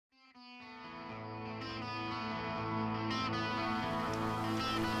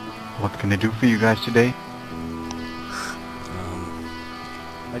What can I do for you guys today?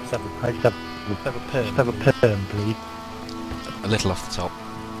 I just have a perm, please. A little off the top.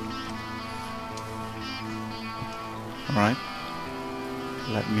 Alright.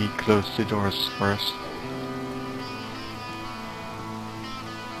 Let me close the doors first.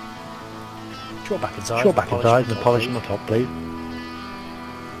 Draw back his eyes and polish on the top, please.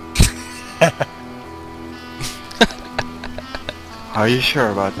 Are you sure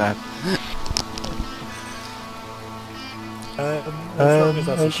about that? As long as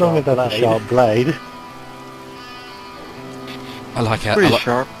that's a sharp blade. I like how Pretty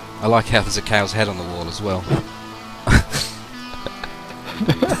sharp. I like how there's a cow's head on the wall as well.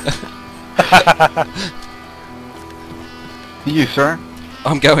 You, sir?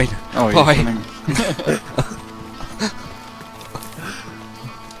 I'm going. Oh, you're Bye. coming.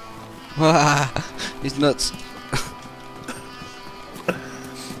 He's nuts.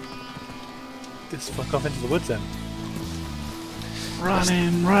 Just fuck off into the woods then.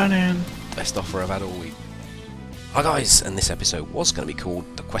 Running. Best offer I've had all week. Hi guys, and this episode was going to be called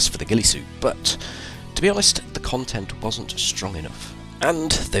The Quest for the Ghillie Suit, but to be honest, the content wasn't strong enough.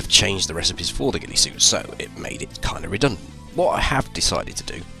 And they've changed the recipes for the ghillie suit, so it made it kind of redundant. What I have decided to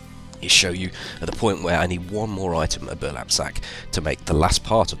do is show you at the point where I need one more item, a burlap sack, to make the last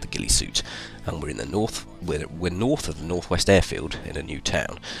part of the ghillie suit. And we're in the north, we're north of the northwest airfield in a new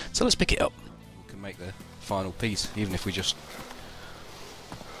town. So let's pick it up. We can make the final piece, even if we just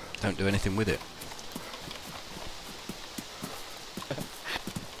don't do anything with it.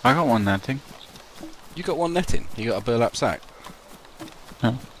 I got one netting. You got one netting? You got a burlap sack?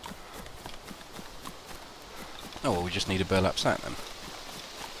 No. Oh well, we just need a burlap sack then.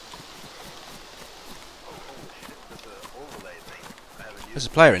 There's a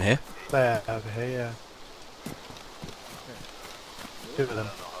player in here. There, over here, yeah. Two of them.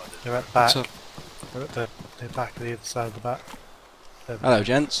 They're at the back. They're at the back of the other side of the back. Hello,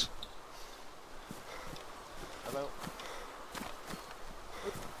 gents. Hello.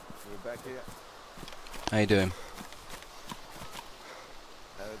 We're back here. How you doing?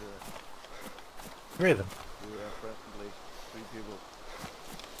 How do it? Three of them. We are presently 3 people.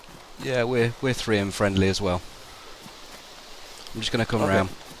 Yeah, we're 3 and friendly as well. I'm just gonna come around.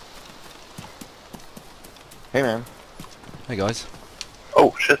 Hey man. Hey guys.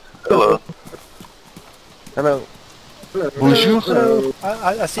 Oh shit. Hello. Hello. Bonjour. Hello.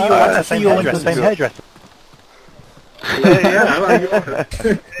 I see you all in the same hairdresser.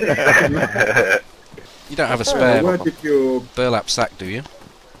 You don't have a spare burlap sack, do you?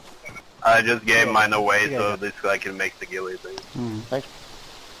 I just gave mine away so this guy can make the ghillie thing. Thanks.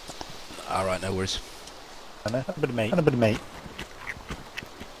 Alright, no worries. A bit of meat.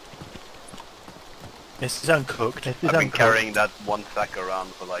 This is uncooked. I've been carrying that one sack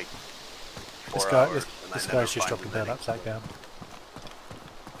around for like 4 hours. This guy's just dropped a burlap sack down.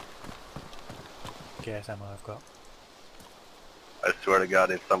 Guess ammo I've got. I swear to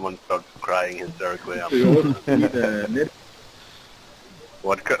God, if someone starts crying hysterically, I'm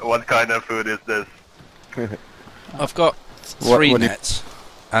What kind of food is this? I've got 3 nets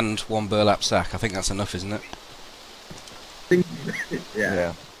and 1 burlap sack. I think that's enough, isn't it?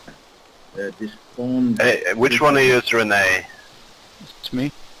 Yeah. Hey, which one of you is Rene? It's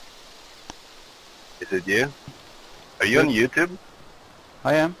me. Is it you? Are you on YouTube?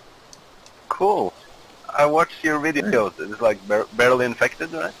 I am. Cool. I watched your videos. It's like barely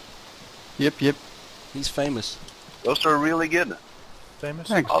infected, right? Yep. He's famous. Those are really good. Famous?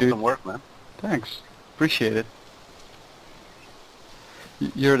 Thanks, Awesome dude. work, man. Thanks. Appreciate it.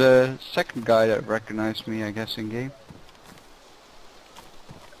 You're the second guy that recognized me, I guess, in game.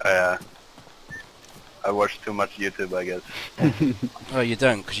 I watch too much YouTube, I guess. Oh, you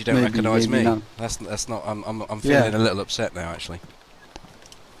don't, because you don't Maybe, recognise maybe me. not. That's not. I'm feeling a little upset now, actually.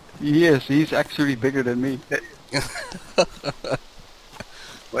 Yes, he's actually bigger than me.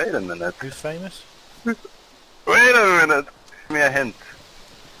 Wait a minute. Who's famous? Wait a minute. Give me a hint.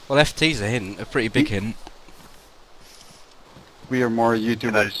 Well, FT's a hint, a pretty big hint. We are more Can I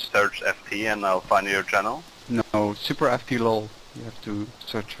YouTubers. search FT and I'll find your channel? No, Super FT LOL. You have to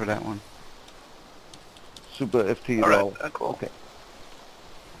search for that one. Super FT Alright, cool. Okay.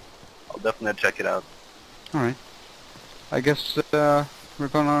 I'll definitely check it out. Alright. I guess we're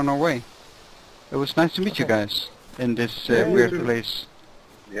going on our way. It was nice to meet you guys in this weird place.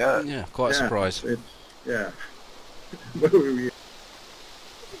 Yeah. Yeah, quite a surprise. Yeah.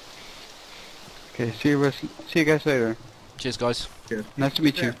 Okay, see you guys later. Cheers, guys. Nice to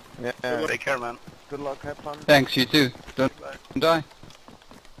meet you. Yeah. Take care, man. Good luck, have fun. Thanks, you too. Don't die.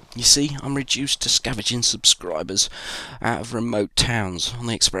 You see, I'm reduced to scavenging subscribers out of remote towns on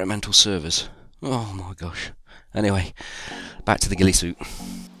the experimental servers. Oh my gosh. Anyway, back to the ghillie suit.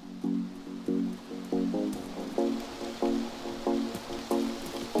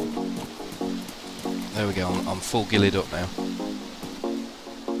 There we go, I'm full ghillied up now.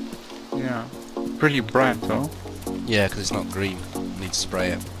 Yeah. Pretty bright though. Yeah, because it's not green. I need to spray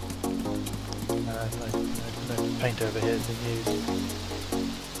it. No paint over here has been used.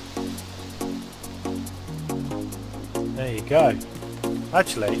 There you go.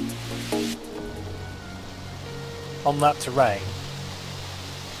 Actually, on that terrain,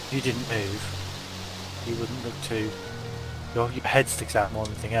 if you didn't move, you wouldn't look too... Your head sticks out more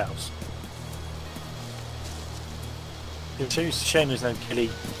than anything else. It's a shame there's no ghillie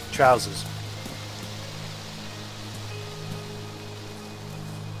trousers.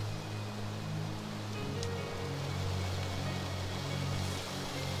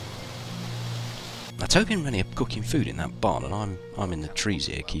 Now Toby and Rene are cooking food in that barn, and I'm in the trees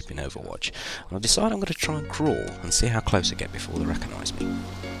here keeping overwatch. And I've decided I'm going to try and crawl and see how close I get before they recognise me.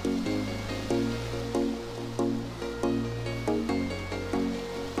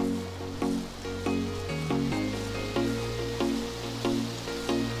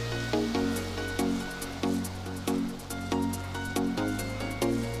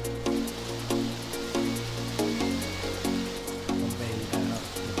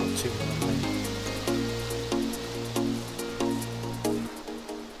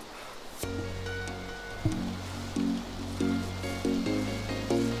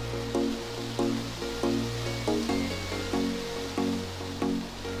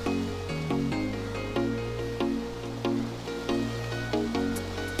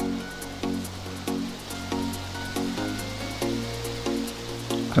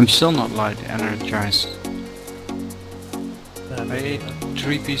 I'm still not light energized. I ate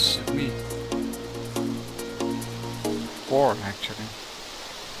 3 pieces of meat. 4 actually.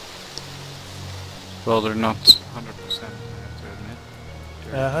 Well, they're not 100%, I have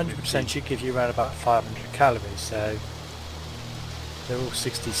to admit. 100% should give you around about 500 calories, so they're all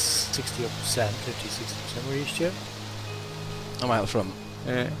 60 odd percent, 50-60%. Were you, Stuart? I'm out the front.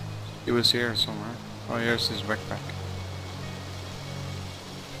 It was here somewhere. Oh, here's his backpack.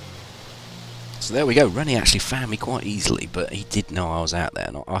 So there we go. Rene actually found me quite easily, but he did know I was out there.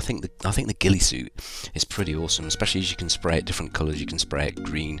 And I think the ghillie suit is pretty awesome, especially as you can spray it different colours. You can spray it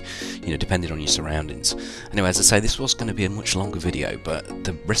green, you know, depending on your surroundings. Anyway, as I say, this was going to be a much longer video, but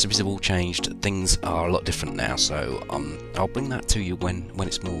the recipes have all changed. Things are a lot different now, so I'll bring that to you when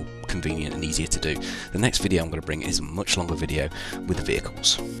it's more convenient and easier to do. The next video I'm going to bring is a much longer video with the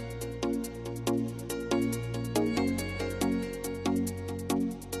vehicles.